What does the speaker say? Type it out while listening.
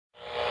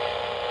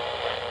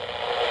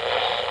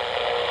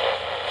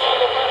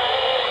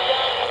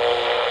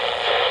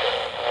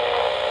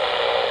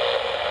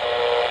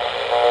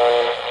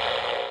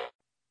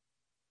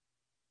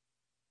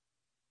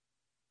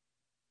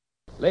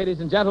Ladies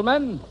and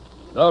gentlemen,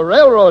 the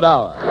Railroad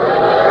Hour.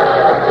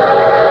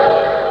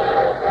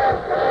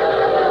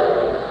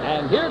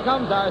 And here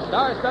comes our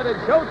star-studded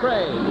show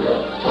train.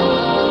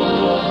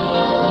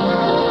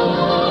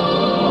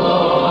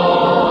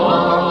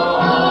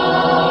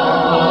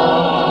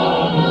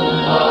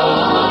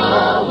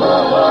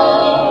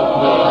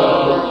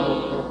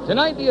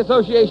 Tonight, the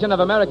Association of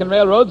American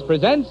Railroads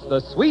presents The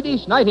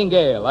Swedish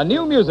Nightingale, a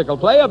new musical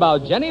play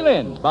about Jenny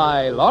Lind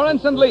by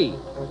Lawrence and Lee,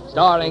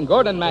 starring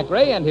Gordon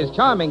MacRae and his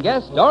charming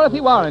guest, Dorothy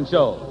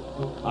Warrenshow.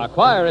 Our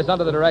choir is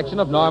under the direction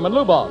of Norman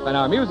Luboff, and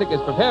our music is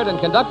prepared and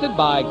conducted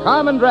by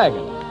Carmen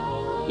Dragon.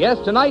 Yes,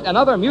 tonight,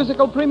 another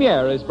musical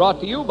premiere is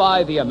brought to you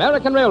by the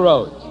American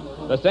Railroads,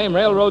 the same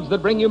railroads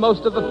that bring you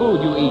most of the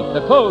food you eat,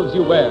 the clothes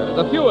you wear,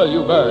 the fuel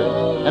you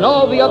burn, and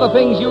all the other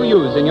things you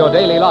use in your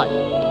daily life.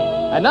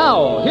 And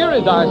now, here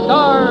is our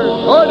star,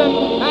 Gordon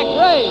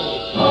MacRae.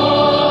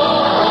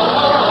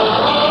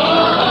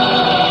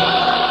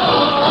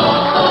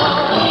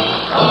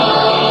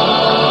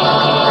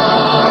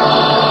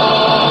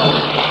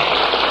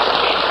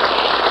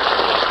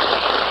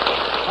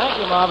 Thank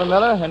you, Marvin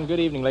Miller, and good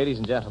evening, ladies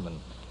and gentlemen.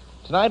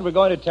 Tonight we're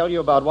going to tell you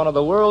about one of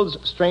the world's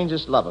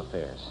strangest love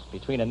affairs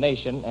between a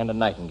nation and a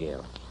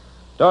nightingale.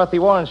 Dorothy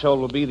Warrenshow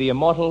will be the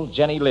immortal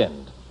Jenny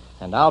Lind,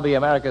 and I'll be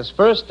America's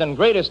first and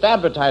greatest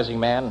advertising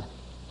man,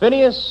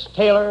 Phineas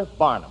Taylor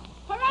Barnum.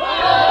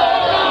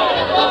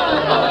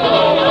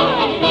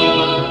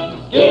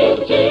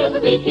 Give cheers to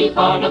B.T.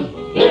 Barnum.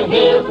 Hear,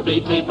 hear for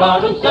B.T.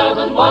 Barnum.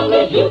 7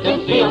 wonders you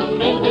can see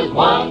 'em in his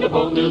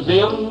wonderful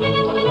museum.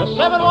 The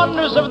 7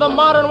 wonders of the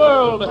modern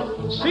world.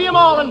 See 'em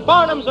all in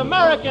Barnum's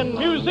American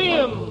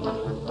Museum.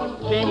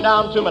 Came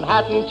down to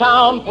Manhattan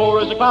town,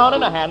 poor as a clown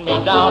and a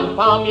hand-me-down.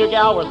 Found me a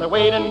gal worth her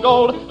weight in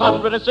gold,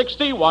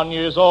 161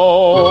 years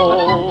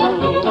old.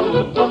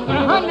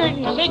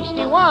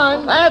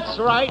 161? That's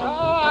right. Oh,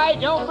 I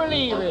don't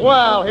believe it.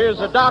 Well, here's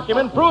a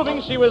document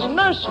proving she was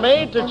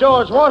nursemaid to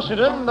George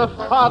Washington, the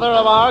father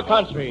of our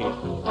country.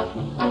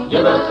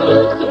 Give a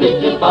salute to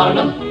B.T.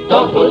 Barnum.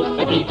 Don't hoot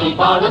at B.T.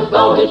 Barnum,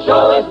 though his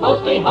show is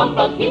mostly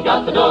humbug. He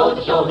got the dough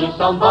to show he's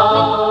some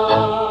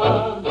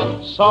bug.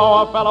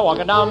 Saw a fellow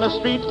walking down the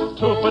street, 2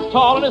 foot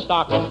tall in his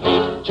stocking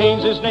feet.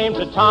 Changed his name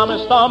to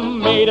Thomas Thumb,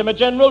 made him a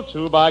general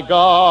too, by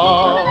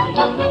God.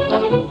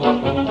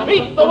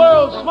 Meet the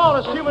world's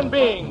smallest human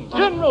being,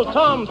 General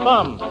Tom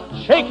Thumb.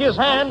 Shake his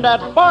hand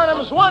at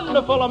Barnum's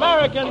wonderful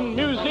American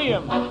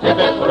Museum. Hip,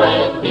 hip,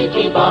 hooray,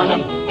 B.T.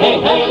 Barnum. Hey,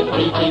 hey,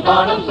 B.T.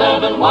 Barnum.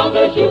 7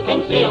 wonders you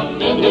can see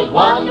 'em in his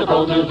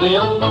wonderful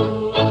museum.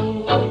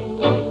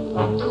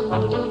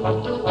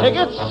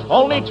 Tickets,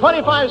 only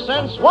 25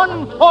 cents,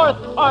 1/4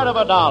 part of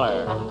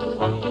 $1.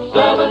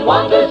 7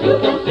 wonders you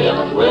can see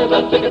 'em with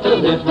a ticket to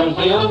his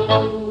museum.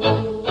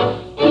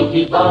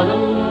 P.T.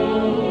 Barnum,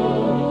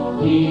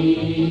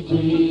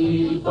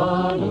 P.T.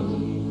 Barnum.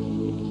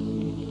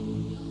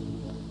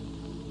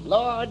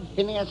 Lord,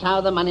 Phineas,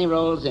 how the money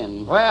rolls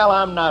in. Well,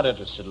 I'm not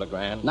interested,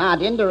 Legrand.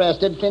 Not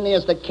interested,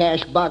 Phineas. The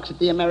cash box at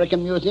the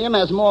American Museum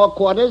has more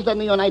quarters than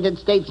the United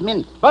States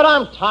Mint. But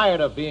I'm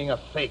tired of being a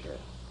faker.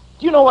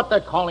 Do you know what they're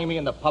calling me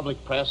in the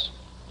public press?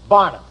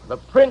 Barnum, the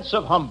Prince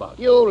of Humbug.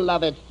 You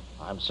love it.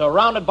 I'm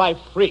surrounded by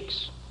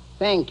freaks.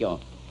 Thank you.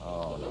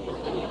 Oh, no.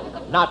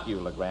 Not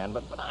you, Legrand,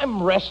 but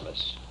I'm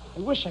restless. I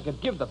wish I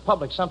could give the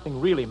public something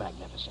really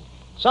magnificent.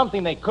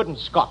 Something they couldn't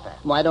scoff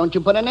at. Why don't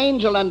you put an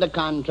angel under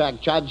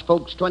contract? Charge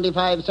folks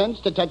 25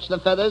 cents to touch the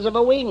feathers of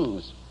her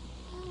wings.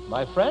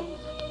 My friend,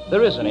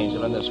 there is an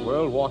angel in this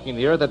world walking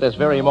the earth at this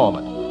very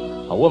moment.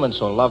 A woman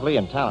so lovely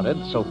and talented,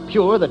 so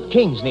pure that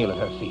kings kneel at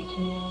her feet.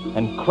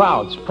 And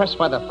crowds pressed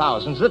by the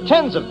thousands, the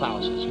tens of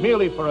thousands,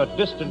 merely for a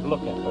distant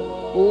look at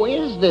her. Who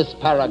is this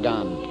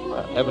paragon?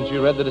 Well, haven't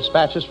you read the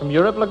dispatches from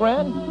Europe,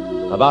 Legrand?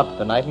 About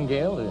the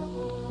Nightingale,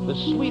 the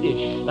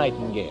Swedish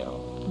Nightingale.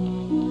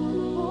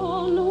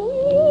 On the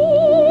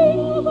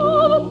wings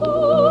of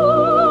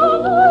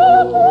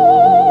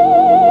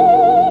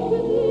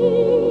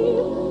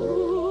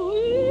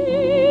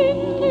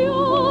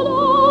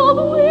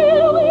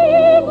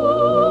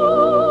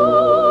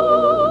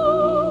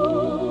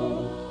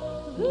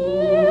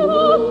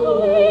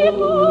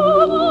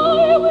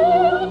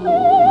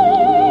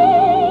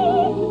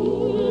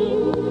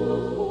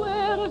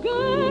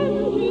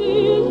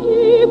Ganges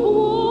deep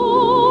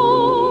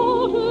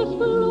waters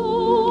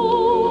flow.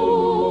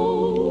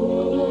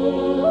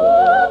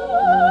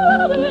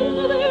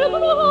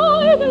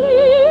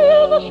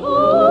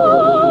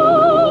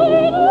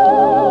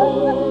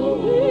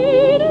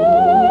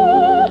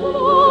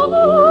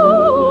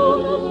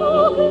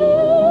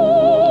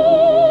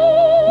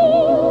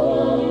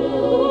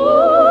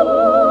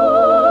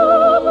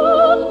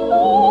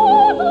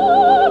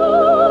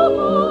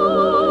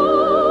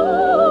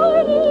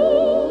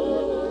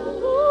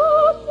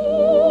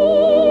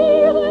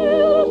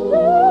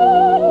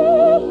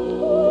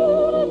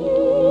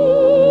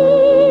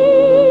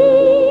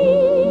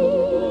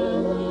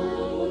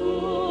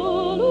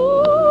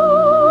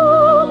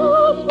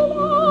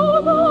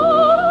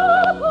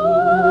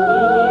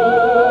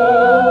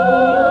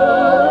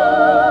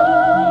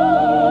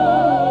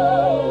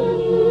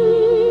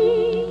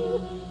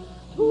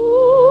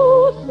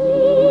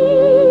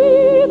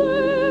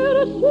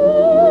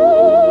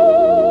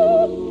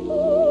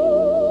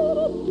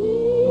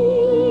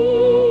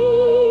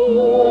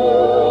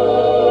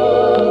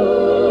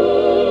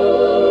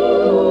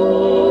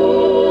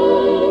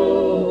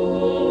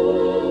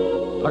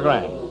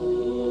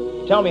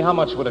 Tell me, how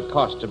much would it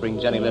cost to bring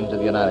Jenny Lind to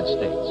the United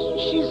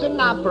States? She's an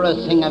opera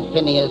singer,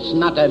 Phineas,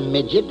 not a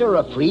midget or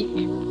a freak.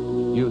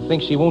 You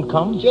think she won't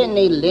come?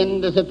 Jenny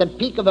Lind is at the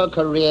peak of her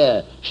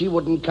career. She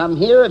wouldn't come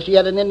here if she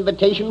had an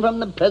invitation from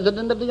the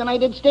President of the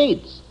United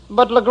States.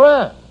 But,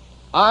 Legrand,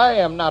 I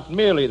am not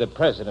merely the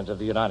President of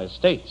the United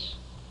States.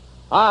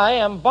 I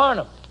am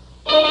Barnum.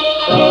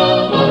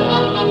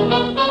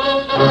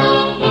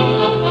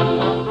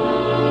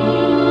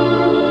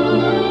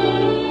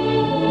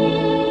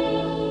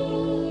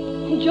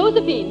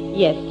 Josephine,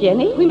 Yes,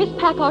 Jenny? we must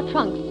pack our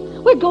trunks.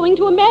 We're going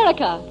to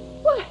America.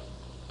 Why,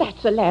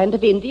 that's a land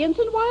of Indians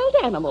and wild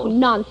Oh, animals.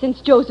 nonsense,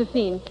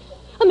 Josephine.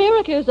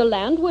 America is a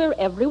land where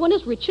everyone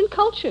is rich and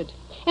cultured.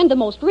 And the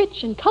most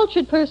rich and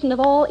cultured person of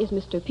all is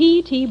Mr.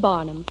 P.T.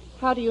 Barnum.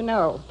 How do you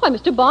know? Why,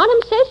 Mr. Barnum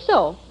says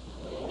so.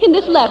 In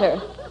this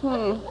letter.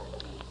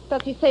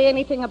 Does he say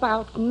anything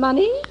about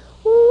money?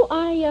 Oh,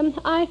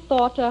 I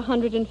thought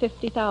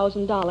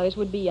 $150,000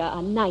 would be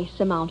a nice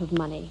amount of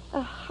money.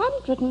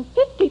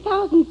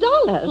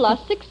 $150,000?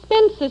 Plus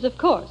expenses, of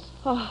course.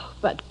 Oh,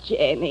 but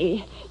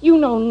Jenny, you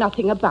know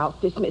nothing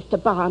about this Mr.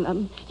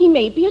 Barnum. He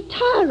may be a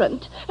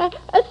tyrant, a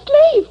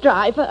slave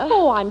driver.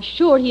 Oh, I'm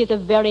sure he is a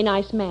very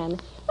nice man.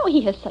 Oh,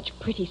 he has such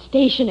pretty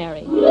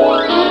stationery.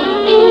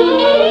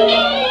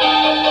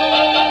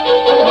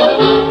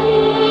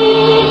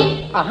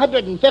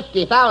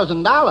 $150,000.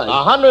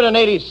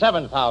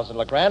 $187,000,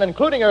 Legrand,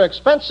 including her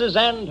expenses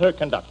and her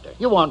conductor.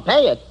 You won't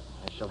pay it.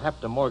 I shall have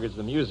to mortgage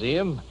the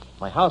museum,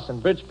 my house in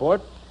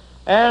Bridgeport,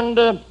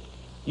 and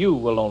you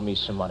will loan me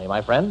some money,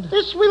 my friend.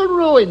 This will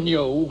ruin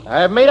you.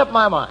 I've made up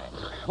my mind.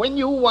 When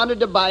you wanted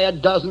to buy a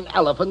dozen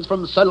elephants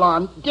from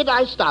Ceylon, did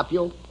I stop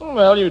you?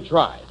 Well, you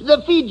tried.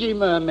 The Fiji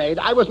mermaid.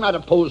 I was not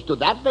opposed to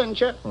that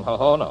venture.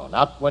 Oh, no,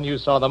 not when you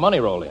saw the money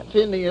roll in.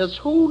 Phineas,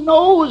 who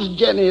knows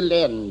Jenny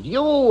Lind?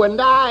 You and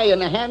I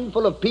and a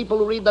handful of people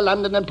who read the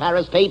London and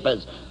Paris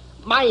papers.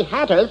 My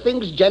hatter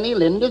thinks Jenny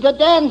Lind is a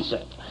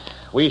dancer.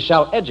 We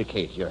shall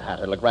educate your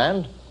hatter,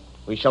 Legrand.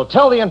 We shall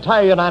tell the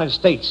entire United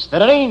States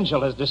that an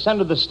angel has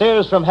descended the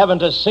stairs from heaven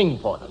to sing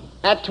for them.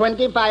 At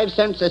 25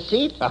 cents a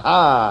seat?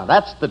 Aha,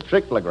 that's the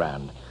trick,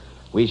 Legrand.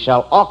 We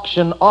shall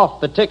auction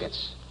off the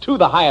tickets to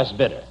the highest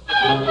bidder.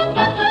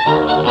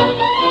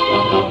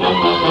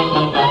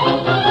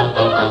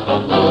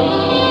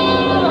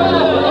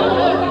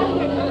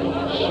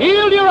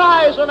 Shield your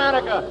eyes,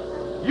 America.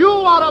 You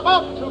are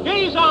about to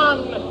gaze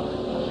on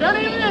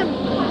Jenny Lind.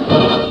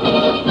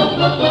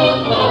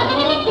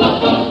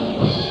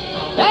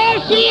 There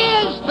she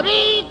is!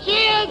 3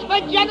 cheers for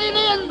Jenny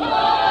Lind!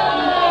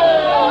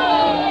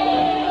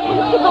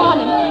 Mr.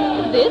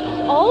 Barnum, this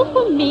all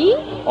for me?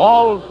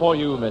 All for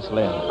you, Miss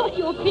Lind. Oh,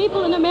 your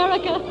people in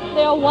America,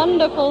 they are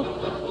wonderful.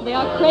 They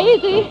are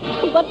crazy,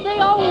 but they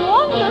are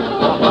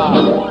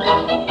wonderful.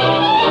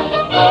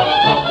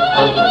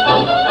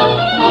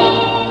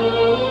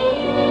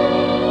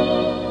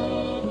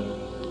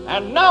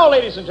 And now,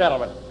 ladies and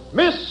gentlemen,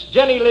 Miss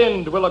Jenny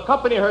Lind will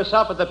accompany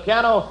herself at the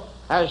piano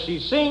as she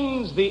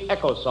sings the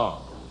Echo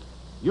Song.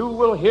 You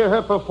will hear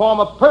her perform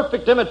a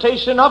perfect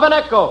imitation of an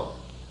echo,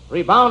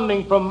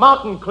 rebounding from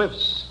mountain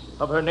cliffs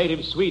of her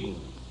native Sweden,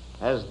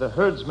 as the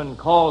herdsman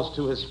calls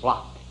to his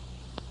flock.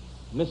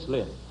 Miss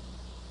Lind.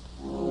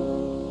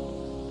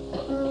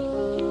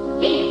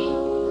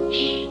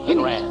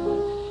 Grand.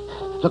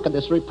 Look at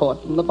this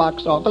report from the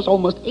box office.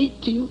 Almost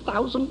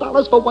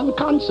 $18,000 for one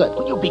concert.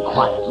 Will you be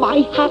quiet? My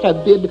hatter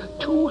bid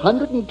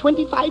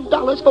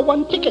 $225 for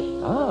one ticket.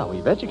 Ah,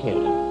 we've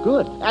educated him.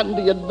 Good. And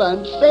the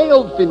advance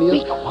sale,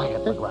 Phineas. Be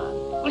quiet, Legrand.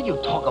 Will you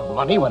talk of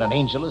money when an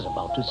angel is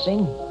about to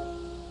sing?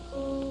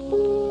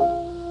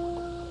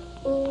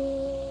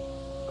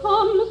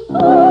 Come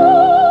Sophie,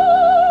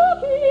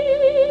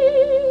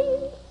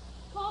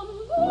 come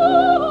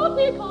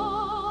Sophie,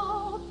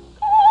 come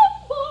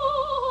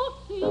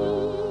Sophie.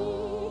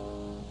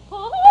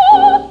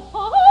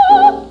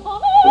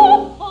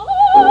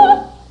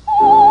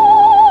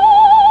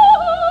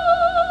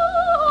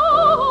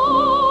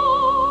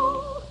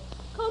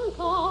 Come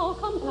cow,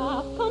 come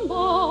calf, come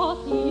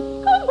bossy,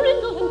 come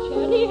brindle and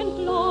cherry and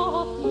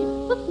glossy.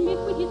 The smith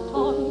with his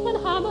tongs and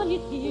hammer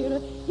is here.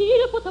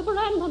 He'll put a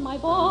brand on my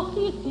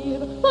bossy's dear.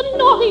 The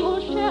naughty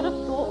old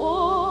sheriff's so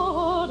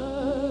ordered.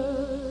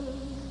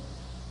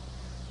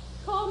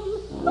 Come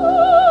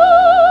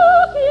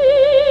Sophie,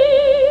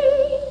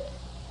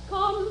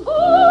 come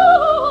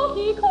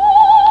Bossy, come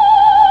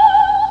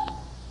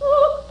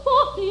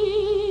Bossy.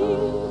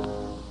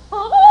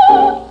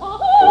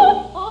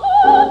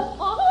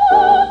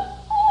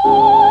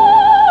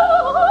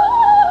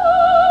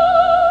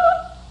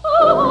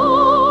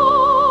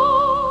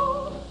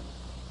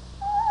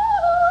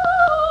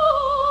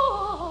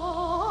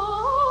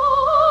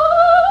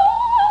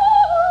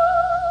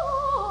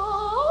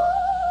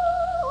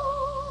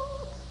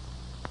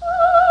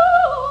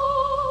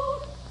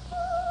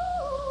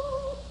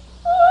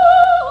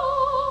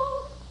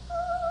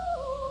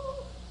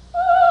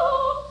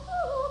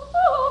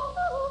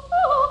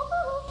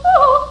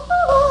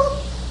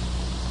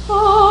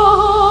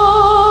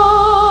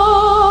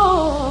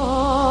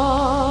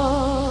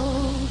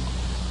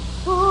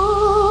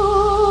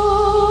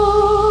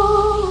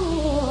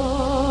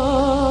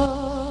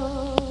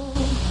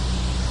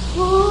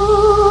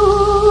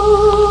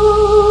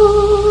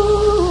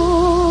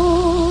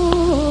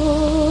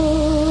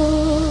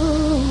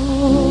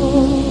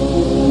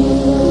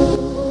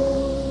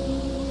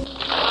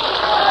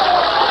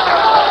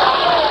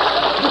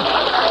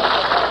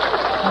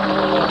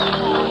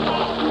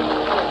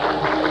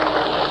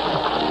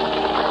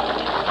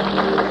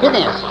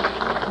 Phineas,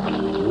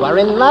 you are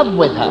in love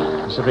with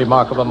her. Is it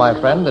remarkable, my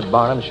friend, that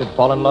Barnum should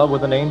fall in love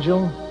with an angel?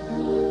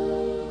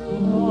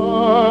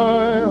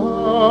 My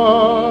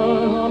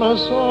heart on a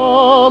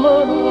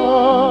summer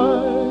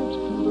night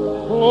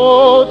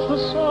quotes the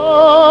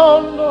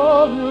sound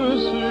of your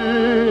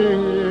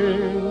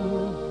singing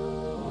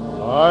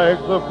like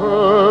the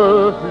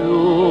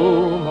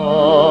perfume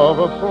of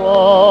a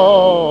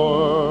flower.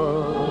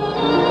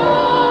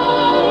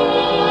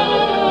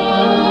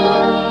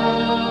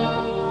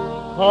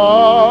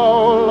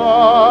 How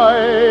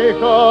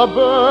like a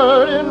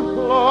bird in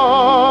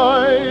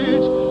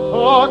flight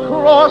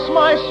across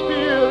my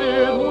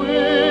spirit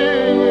winging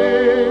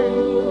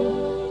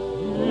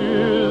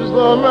is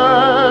the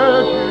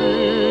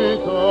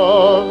magic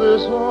of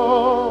this hour.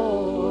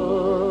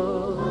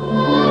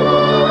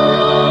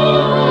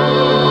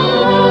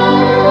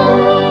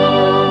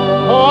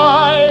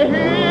 I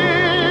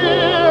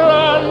hear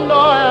and I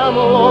am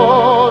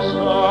lost,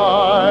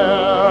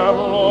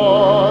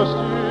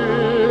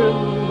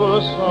 in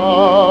the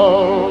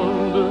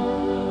sound.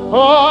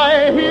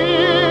 I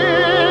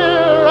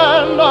hear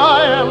and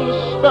I am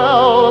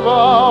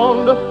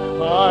spellbound.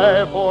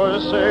 I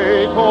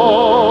forsake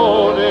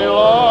all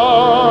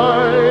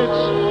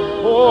delights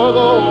for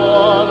the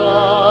one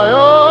I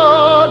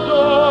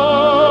adore.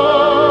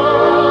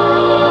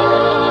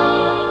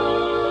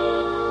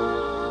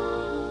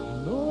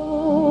 No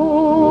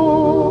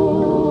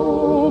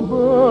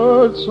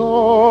bird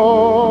song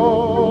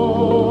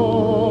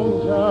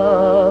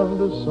can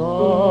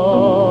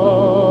sound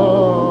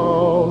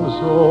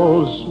so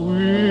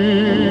sweetly.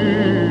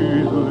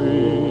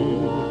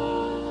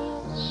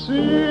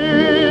 Sea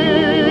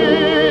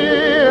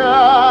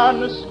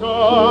and sky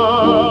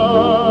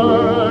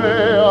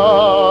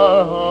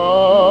are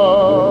hushed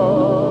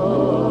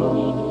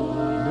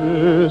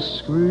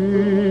discreetly.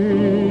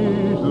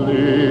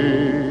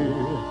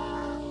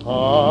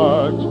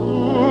 Hark to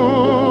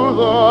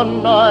the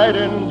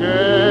nightingale.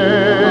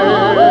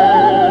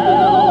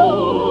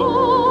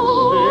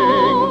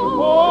 Sing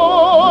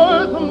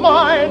forth,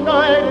 my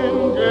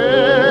nightingale.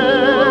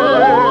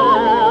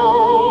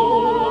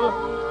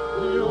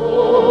 You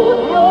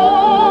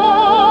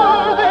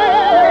are the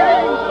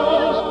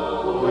angels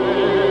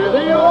with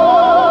your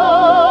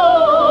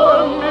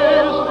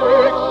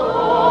mystic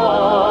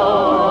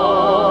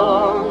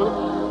song.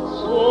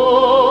 So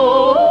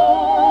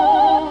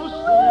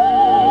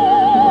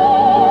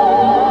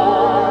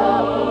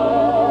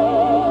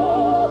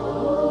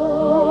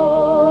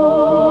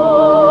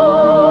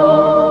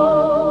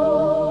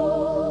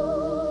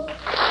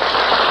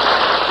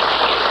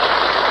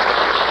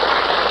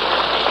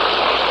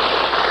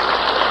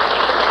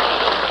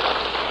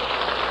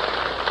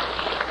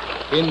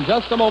In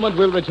just a moment,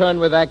 we'll return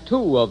with Act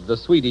Two of The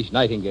Swedish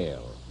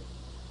Nightingale.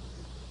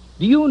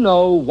 Do you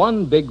know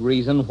one big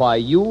reason why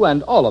you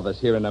and all of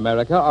us here in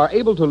America are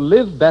able to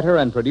live better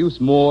and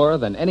produce more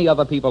than any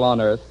other people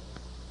on Earth?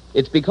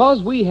 It's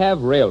because we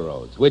have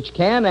railroads, which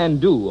can and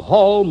do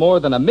haul more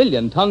than 1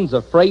 million tons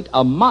of freight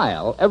a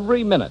mile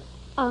every minute.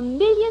 1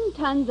 million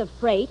tons of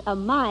freight a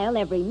mile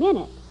every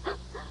minute.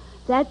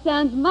 That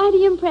sounds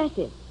mighty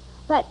impressive.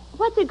 But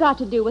what's it got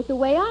to do with the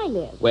way I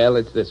live? Well,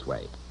 it's this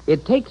way.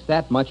 It takes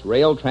that much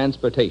rail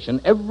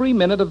transportation every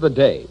minute of the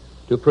day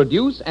to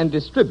produce and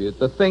distribute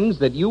the things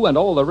that you and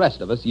all the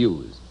rest of us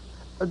use.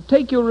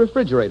 Take your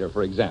refrigerator,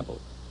 for example.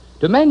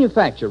 To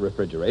manufacture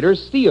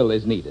refrigerators, steel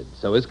is needed.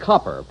 So is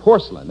copper,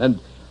 porcelain, and,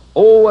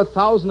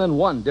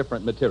 1,001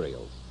 different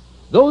materials.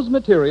 Those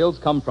materials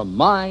come from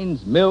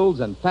mines, mills,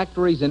 and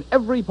factories in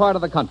every part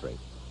of the country.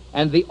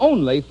 And the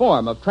only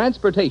form of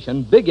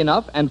transportation big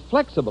enough and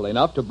flexible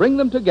enough to bring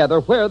them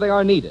together where they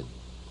are needed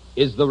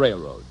is the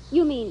railroads.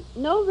 You mean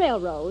no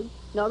railroad,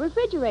 no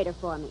refrigerator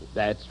for me?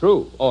 That's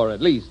true, or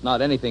at least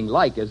not anything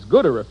like as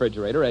good a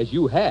refrigerator as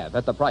you have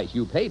at the price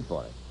you paid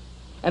for it.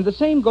 And the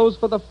same goes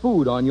for the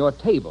food on your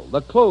table, the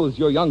clothes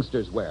your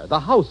youngsters wear, the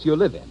house you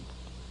live in.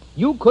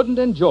 You couldn't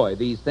enjoy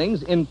these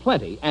things in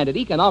plenty and at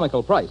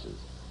economical prices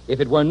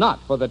if it were not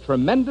for the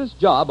tremendous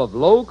job of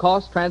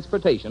low-cost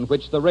transportation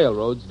which the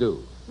railroads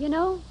do. You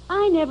know,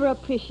 I never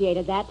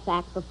appreciated that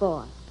fact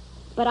before.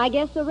 But I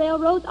guess the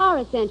railroads are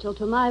essential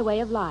to my way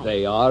of life.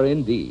 They are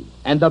indeed.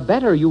 And the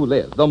better you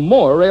live, the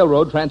more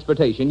railroad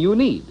transportation you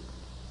need.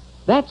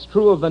 That's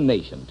true of the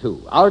nation,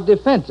 too. Our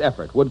defense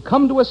effort would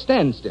come to a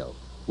standstill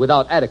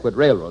without adequate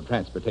railroad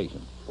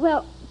transportation.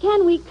 Well,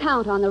 can we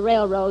count on the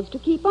railroads to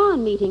keep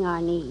on meeting our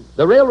needs?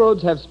 The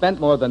railroads have spent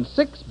more than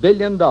 $6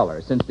 billion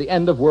since the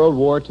end of World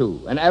War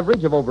II, an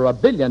average of over $1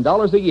 billion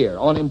a year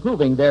on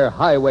improving their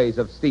highways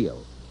of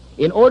steel,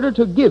 in order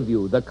to give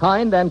you the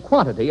kind and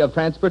quantity of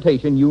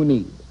transportation you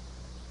need.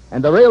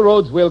 And the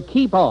railroads will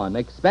keep on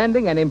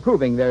expanding and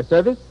improving their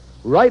service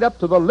right up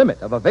to the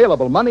limit of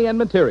available money and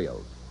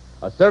materials,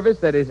 a service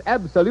that is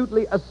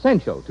absolutely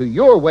essential to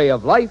your way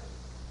of life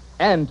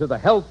and to the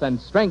health and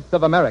strength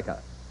of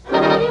America.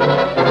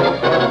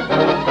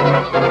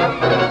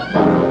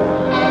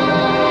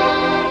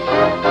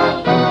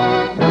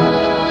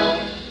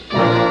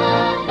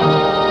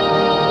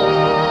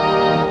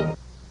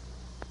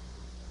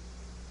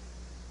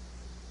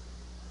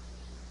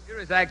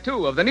 is Act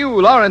Two of the new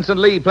Lawrence and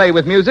Lee play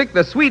with music,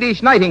 The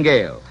Swedish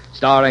Nightingale,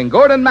 starring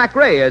Gordon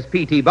MacRae as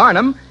P.T.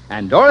 Barnum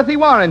and Dorothy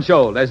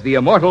Warrensholt as the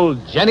immortal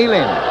Jenny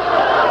Lind.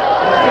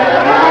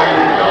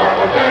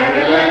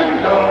 Jenny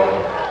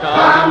Lindo,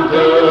 come to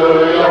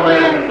your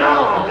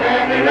window.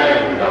 Jenny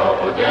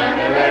Lindo,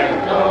 Jenny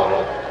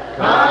Lindo,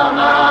 come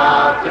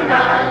out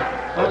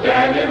tonight. Oh,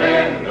 Jenny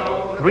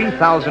Lindo.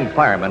 3,000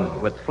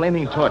 firemen with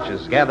flaming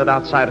torches gathered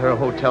outside her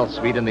hotel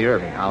suite in the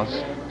Irving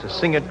House to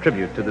sing a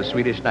tribute to the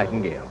Swedish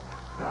Nightingale.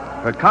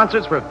 Her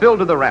concerts were filled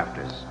to the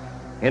rafters.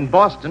 In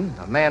Boston,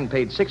 a man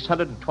paid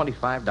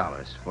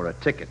 $625 for a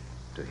ticket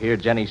to hear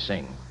Jenny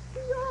sing.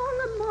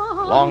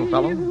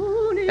 Longfellow,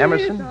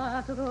 Emerson,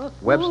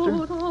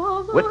 Webster,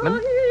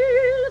 Whitman,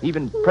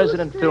 even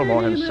President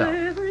Fillmore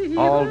himself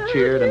all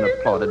cheered and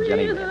applauded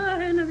Jenny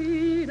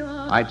Lind.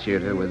 I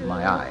cheered her with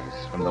my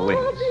eyes from the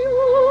wings,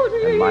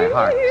 and my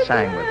heart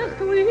sang with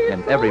her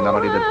in every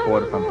melody that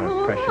poured from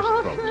her precious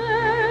throat.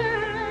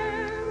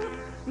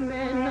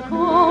 Men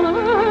call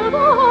her the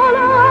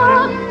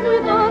lass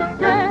with a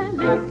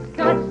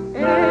delicate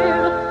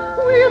air,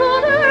 with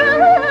a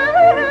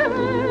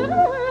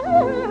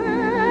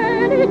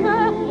delicate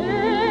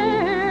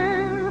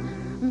air.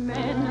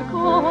 Men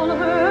call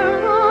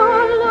her the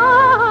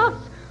lass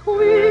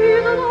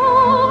with a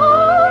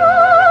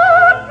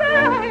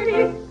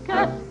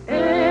delicate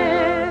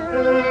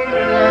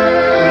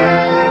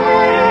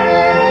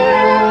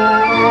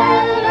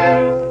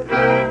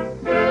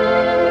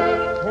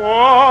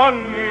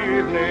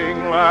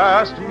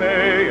Last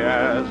May,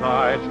 as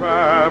I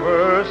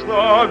traversed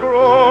the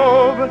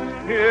grove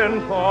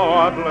in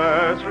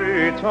thoughtless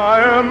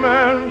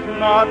retirement,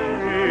 not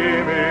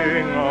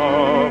dreaming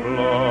of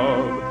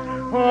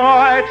love,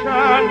 I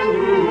chanced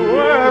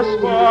to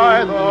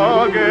espy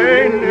the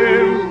gay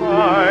nymph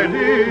I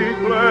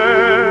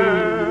declare,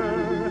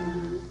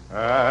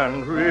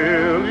 and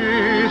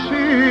really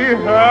she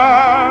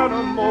had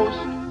a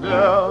most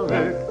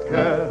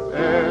delicate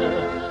air,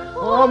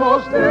 a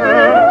most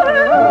delicate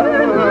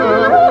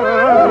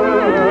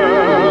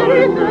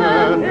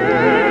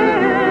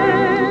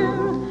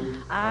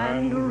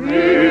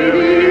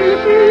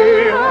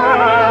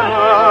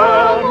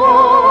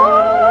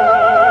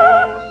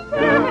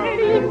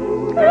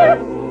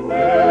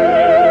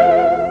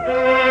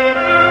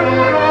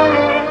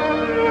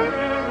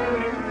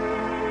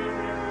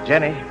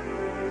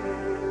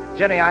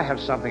Jenny, I have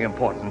something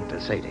important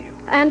to say to you.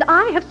 And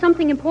I have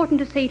something important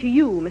to say to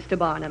you, Mr.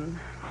 Barnum.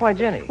 Why,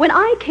 Jenny? When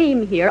I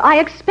came here, I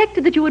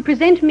expected that you would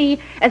present me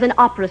as an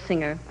opera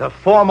singer. The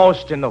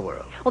foremost in the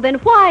world. Well, then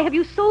why have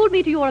you sold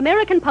me to your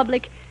American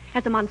public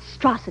as a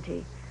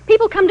monstrosity?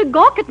 People come to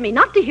gawk at me,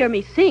 not to hear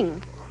me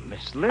sing.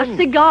 Miss Lind. A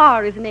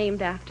cigar is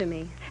named after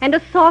me, and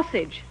a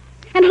sausage.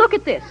 And look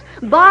at this.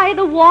 By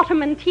the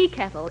Waterman tea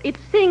kettle, it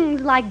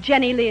sings like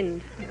Jenny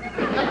Lind.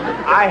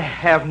 I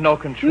have no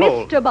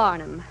control. Mr.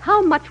 Barnum,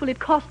 how much will it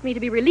cost me to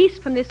be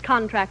released from this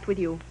contract with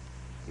you?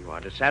 You are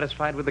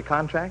dissatisfied with the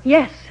contract?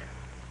 Yes.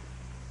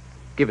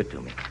 Give it to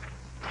me.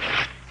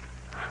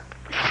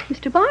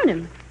 Mr.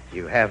 Barnum.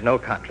 You have no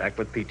contract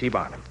with P.T.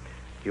 Barnum.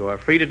 You are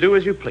free to do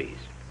as you please.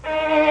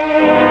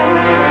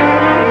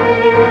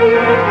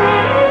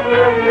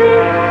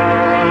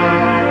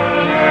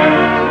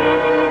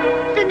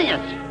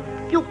 Phineas,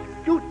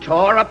 you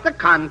tore up the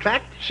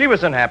contract. She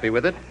was unhappy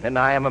with it, and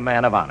I am a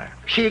man of honor.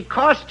 She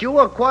cost you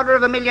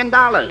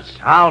 $250,000.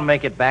 I'll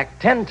make it back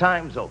 10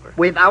 times over.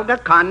 Without a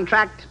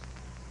contract?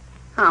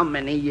 How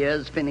many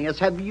years, Phineas,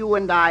 have you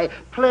and I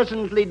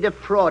pleasantly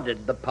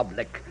defrauded the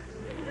public?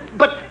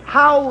 But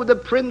how the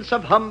Prince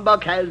of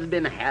Humbug has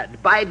been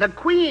had by the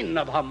Queen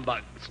of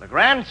Humbugs.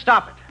 Legrand,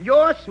 stop it.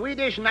 Your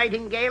Swedish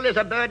Nightingale is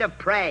a bird of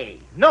prey.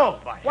 No,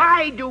 by heaven.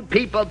 Why do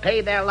people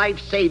pay their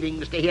life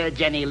savings to hear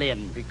Jenny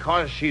Lind?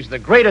 Because she's the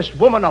greatest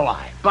woman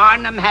alive.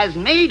 Barnum has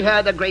made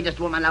her the greatest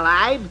woman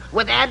alive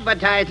with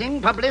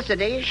advertising,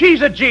 publicity.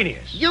 She's a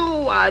genius. You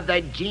are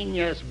the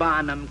genius,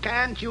 Barnum.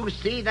 Can't you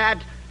see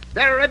that?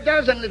 There are a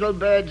dozen little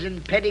birds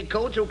in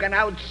petticoats who can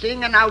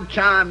out-sing and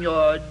out-charm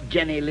your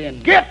Jenny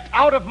Lind. Get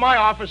out of my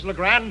office,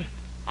 Legrand.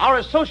 Our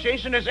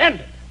association is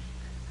ended.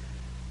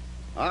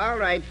 All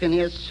right,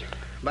 Phineas.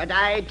 But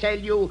I tell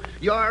you,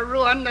 you're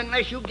ruined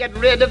unless you get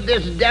rid of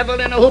this devil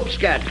in a hoop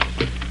skirt.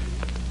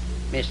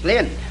 Miss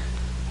Lind.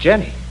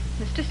 Jenny.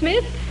 Mr.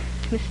 Smith?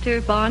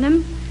 Mr.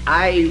 Barnum?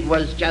 I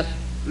was just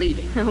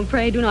leaving. Oh,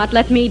 pray do not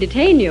let me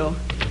detain you.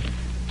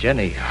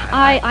 Jenny.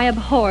 I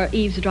abhor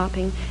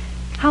eavesdropping.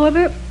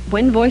 However,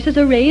 when voices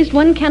are raised,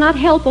 one cannot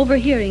help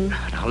overhearing.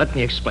 Now, let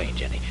me explain,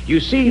 Jenny. You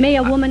see... May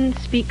a woman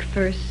speak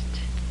first?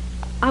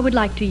 I would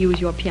like to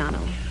use your piano.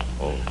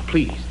 Oh,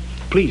 please.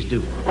 Please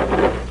do.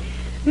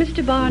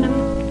 Mr. Barnum,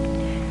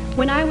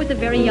 when I was a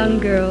very young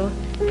girl,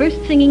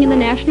 first singing in the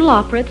National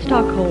Opera at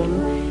Stockholm,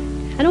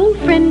 an old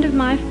friend of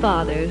my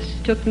father's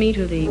took me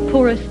to the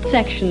poorest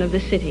section of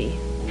the city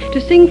to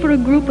sing for a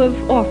group of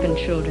orphan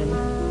children.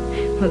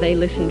 Well, they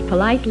listened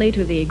politely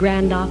to the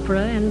grand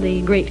opera and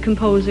the great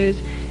composers,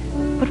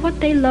 but what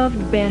they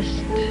loved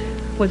best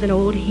was an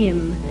old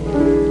hymn,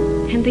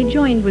 and they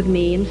joined with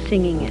me in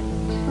singing it.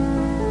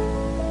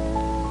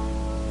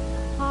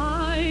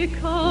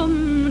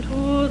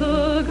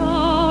 the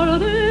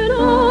garden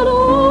alone,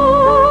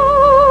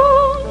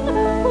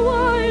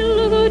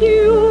 while the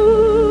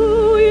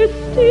dew is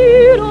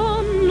still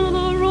on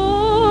the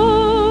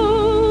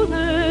roses,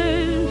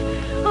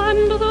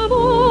 and the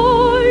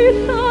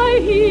voice I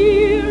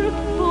hear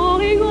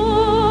falling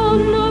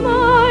on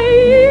my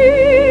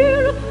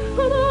ear,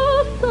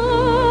 the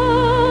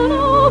Son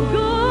of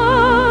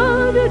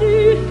God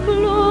discloses.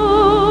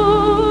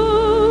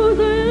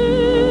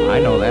 I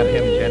know that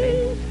hymn, Jenny.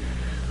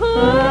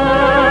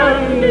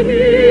 And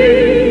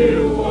he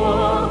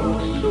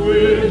walks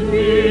with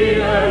me,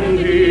 and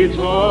he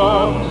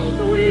talks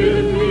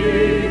with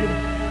me,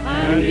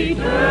 and he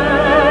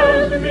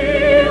tells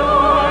me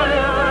I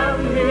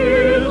am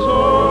his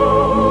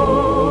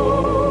own.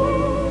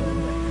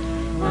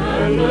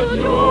 And the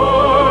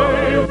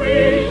joy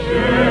we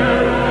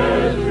share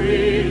as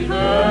we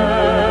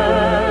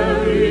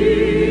tarry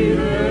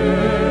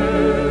there,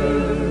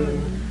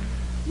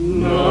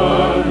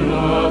 none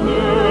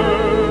other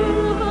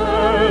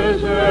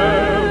has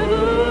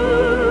ever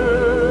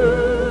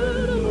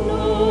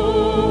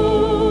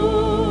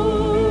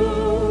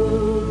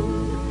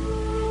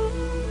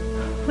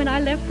known. When I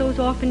left those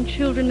orphan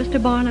children,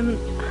 Mr. Barnum,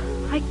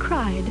 I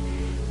cried.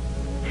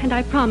 And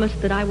I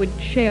promised that I would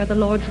share the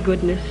Lord's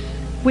goodness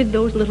with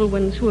those little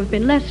ones who have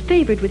been less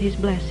favored with his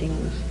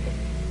blessings.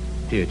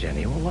 Dear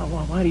Jenny,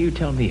 why do you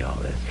tell me all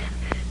this?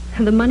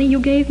 And the money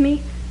you gave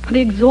me, the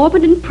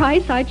exorbitant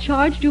price I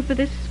charged you for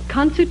this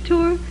concert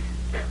tour,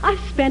 I've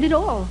spent it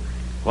all.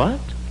 What?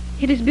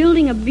 It is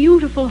building a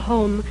beautiful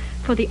home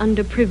for the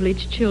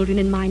underprivileged children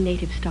in my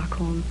native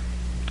Stockholm.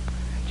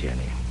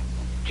 Jenny.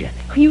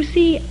 You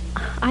see,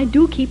 I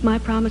do keep my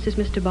promises,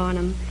 Mr.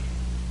 Barnum,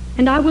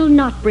 and I will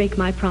not break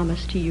my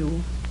promise to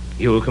you.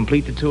 You will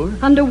complete the tour?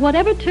 Under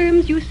whatever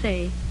terms you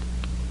say.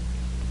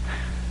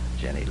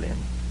 Jenny Lynn,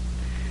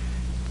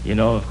 you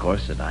know, of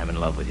course, that I'm in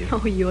love with you.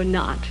 Oh, you're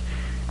not.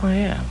 I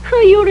am.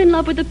 You're in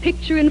love with a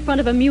picture in front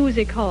of a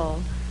music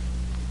hall.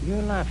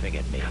 You're laughing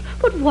at me.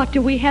 But what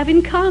do we have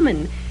in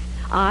common?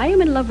 I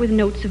am in love with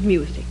notes of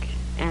music.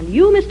 And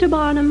you, Mr.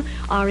 Barnum,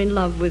 are in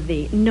love with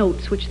the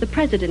notes which the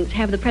presidents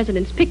have the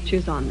president's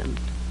pictures on them.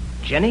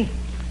 Jenny,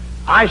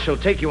 I shall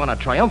take you on a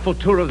triumphal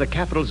tour of the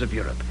capitals of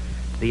Europe.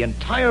 The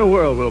entire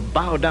world will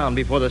bow down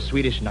before the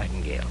Swedish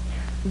Nightingale.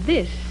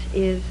 This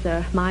is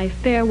my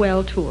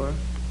farewell tour.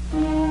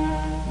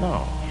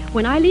 No.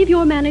 When I leave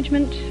your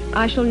management,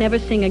 I shall never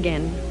sing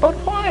again. But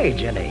why,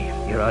 Jenny?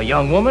 You're a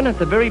young woman at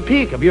the very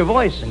peak of your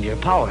voice and your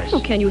powers. Oh,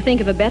 can you think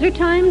of a better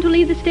time to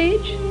leave the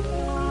stage?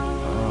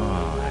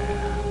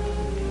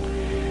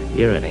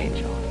 You're an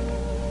angel.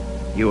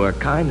 You are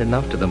kind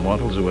enough to the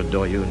mortals who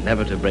adore you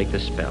never to break the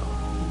spell.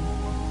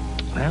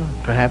 Well,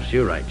 perhaps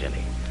you're right,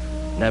 Jenny.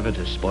 Never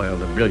to spoil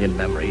the brilliant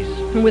memories.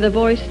 With a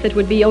voice that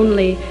would be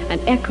only an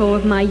echo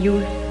of my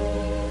youth.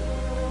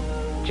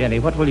 Jenny,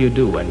 what will you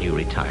do when you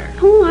retire?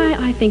 Oh,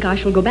 I think I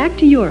shall go back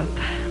to Europe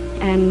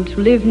and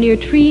live near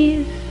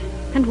trees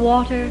and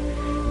water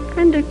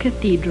and a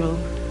cathedral.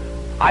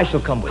 I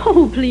shall come with you.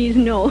 Oh, please,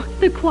 no.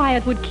 The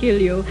quiet would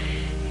kill you.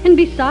 And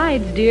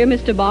besides, dear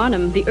Mr.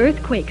 Barnum, the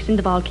earthquakes and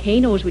the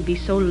volcanoes would be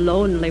so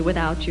lonely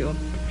without you.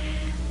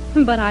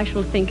 But I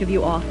shall think of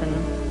you often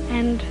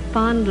and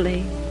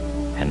fondly.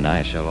 And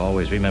I shall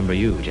always remember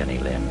you, Jenny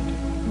Lynn.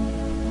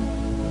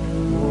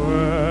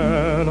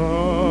 When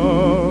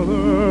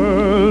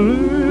other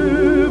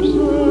lips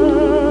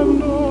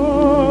and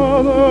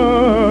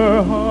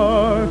other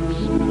hearts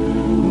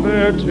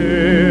their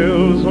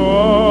tales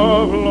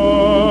of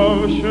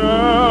love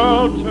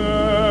shall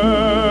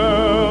tell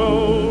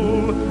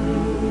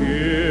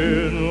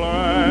in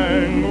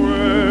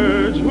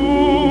language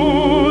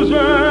whose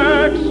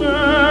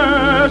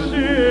excess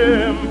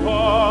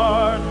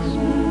imparts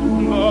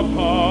the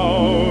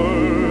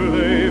power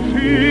they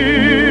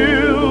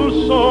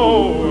feel so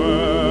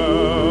well.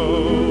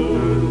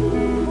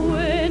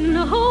 When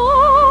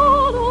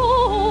heart,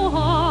 oh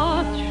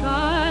heart,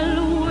 shall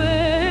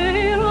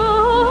wear a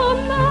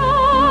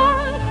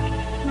mask,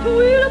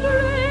 'twill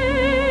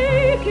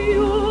break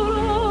your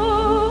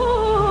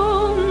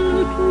own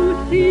to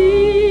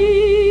see.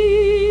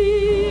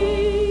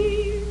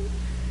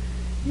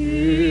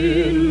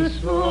 In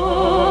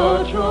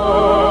such a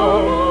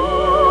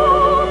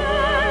moment,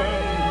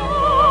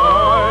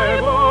 I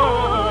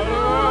but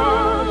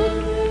ask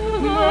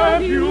that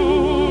you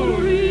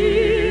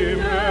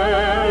remember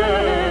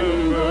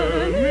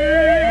me.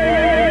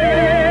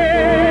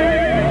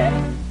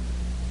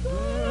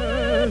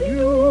 That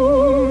you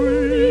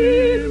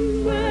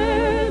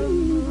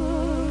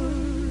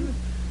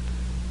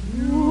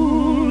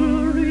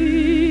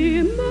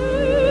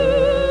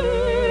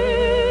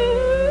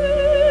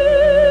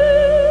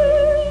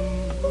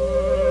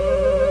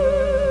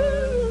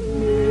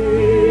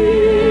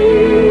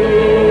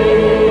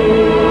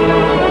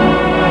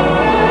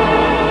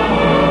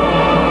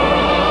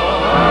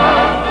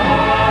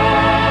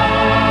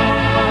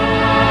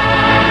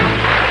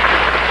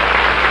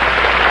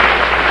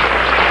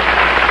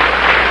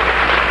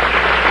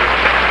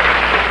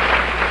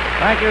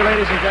Thank you,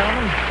 ladies and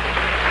gentlemen.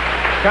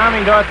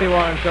 Charming Dorothy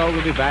Warren Show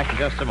will be back in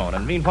just a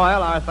moment.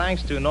 Meanwhile, our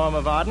thanks to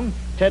Norma Varden,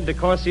 Ted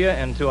DeCorsia,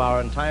 and to our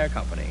entire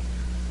company.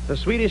 The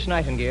Swedish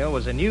Nightingale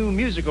was a new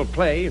musical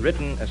play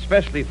written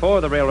especially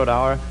for the Railroad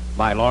Hour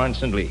by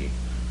Lawrence and Lee.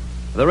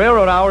 The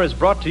Railroad Hour is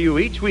brought to you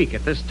each week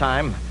at this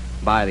time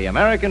by the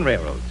American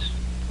Railroads.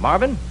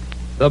 Marvin?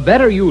 The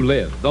better you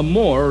live, the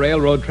more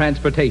railroad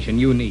transportation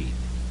you need.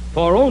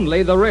 For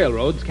only the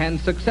railroads can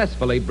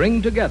successfully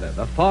bring together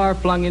the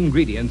far-flung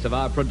ingredients of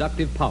our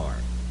productive power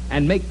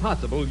and make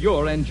possible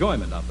your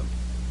enjoyment of them.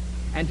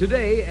 And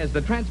today, as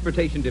the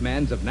transportation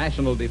demands of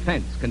national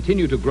defense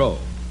continue to grow,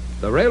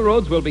 the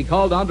railroads will be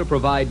called on to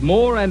provide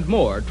more and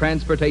more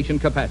transportation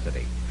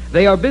capacity.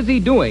 They are busy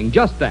doing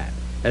just that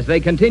as they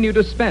continue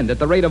to spend at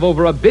the rate of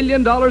over $1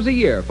 billion a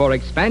year for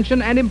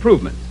expansion and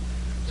improvements,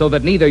 so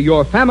that neither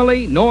your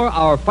family nor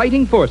our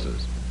fighting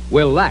forces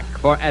will lack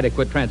for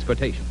adequate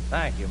transportation.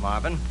 Thank you,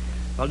 Marvin.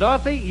 Well,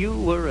 Dorothy, you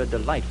were a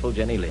delightful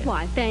Jenny Lind.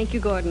 Why, thank you,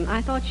 Gordon.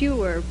 I thought you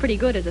were pretty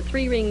good at the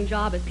three-ring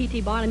job as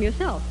P.T. Barnum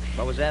yourself.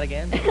 What was that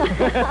again?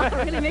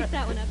 I really mixed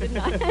that one up, didn't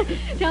I?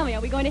 Tell me,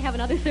 are we going to have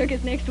another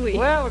circus next week?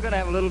 Well, we're going to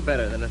have a little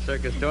better than a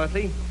circus,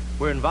 Dorothy.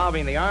 We're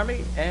involving the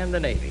Army and the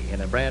Navy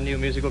in a brand new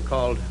musical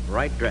called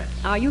Right Dress.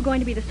 Are you going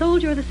to be the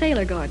soldier or the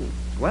sailor, Gordon?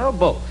 Well,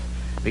 both.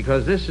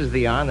 Because this is the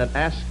yarn that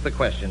asks the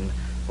question,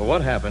 well,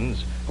 what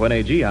happens when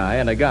a GI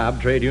and a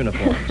GOB trade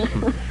uniforms?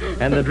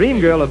 And the dream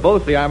girl of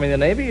both the Army and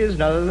the Navy is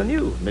none other than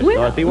you, Miss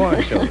Dorothy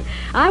Warren Show.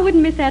 I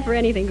wouldn't miss that for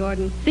anything,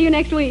 Gordon. See you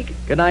next week.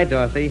 Good night,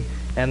 Dorothy.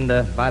 And,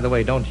 by the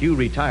way, don't you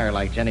retire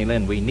like Jenny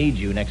Lind. We need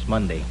you next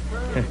Monday.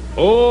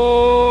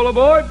 All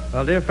aboard!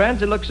 Well, dear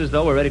friends, it looks as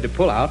though we're ready to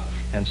pull out.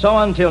 And so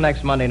until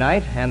next Monday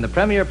night and the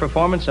premiere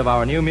performance of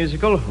our new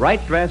musical,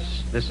 Right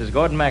Dress, this is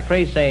Gordon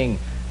MacRae saying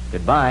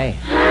goodbye.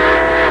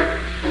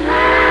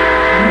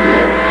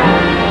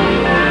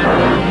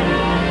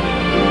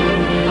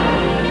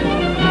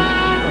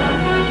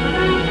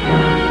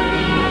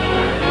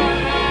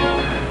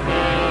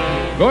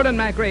 Gordon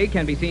MacRae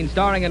can be seen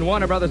starring in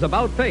Warner Brothers'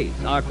 About Face.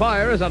 Our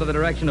choir is under the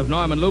direction of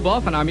Norman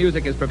Luboff, and our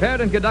music is prepared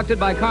and conducted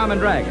by Carmen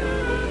Dragon.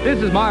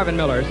 This is Marvin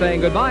Miller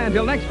saying goodbye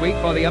until next week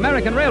for the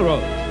American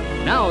Railroads.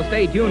 Now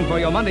stay tuned for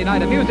your Monday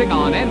night of music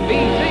on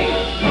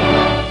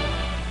NBC.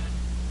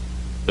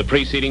 The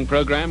preceding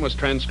program was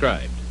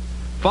transcribed.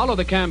 Follow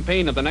the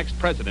campaign of the next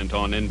president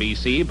on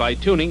NBC by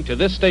tuning to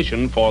this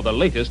station for the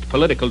latest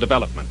political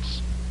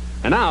developments.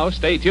 And now,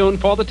 stay tuned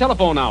for the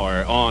telephone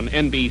hour on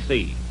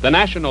NBC, the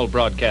national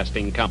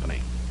broadcasting company.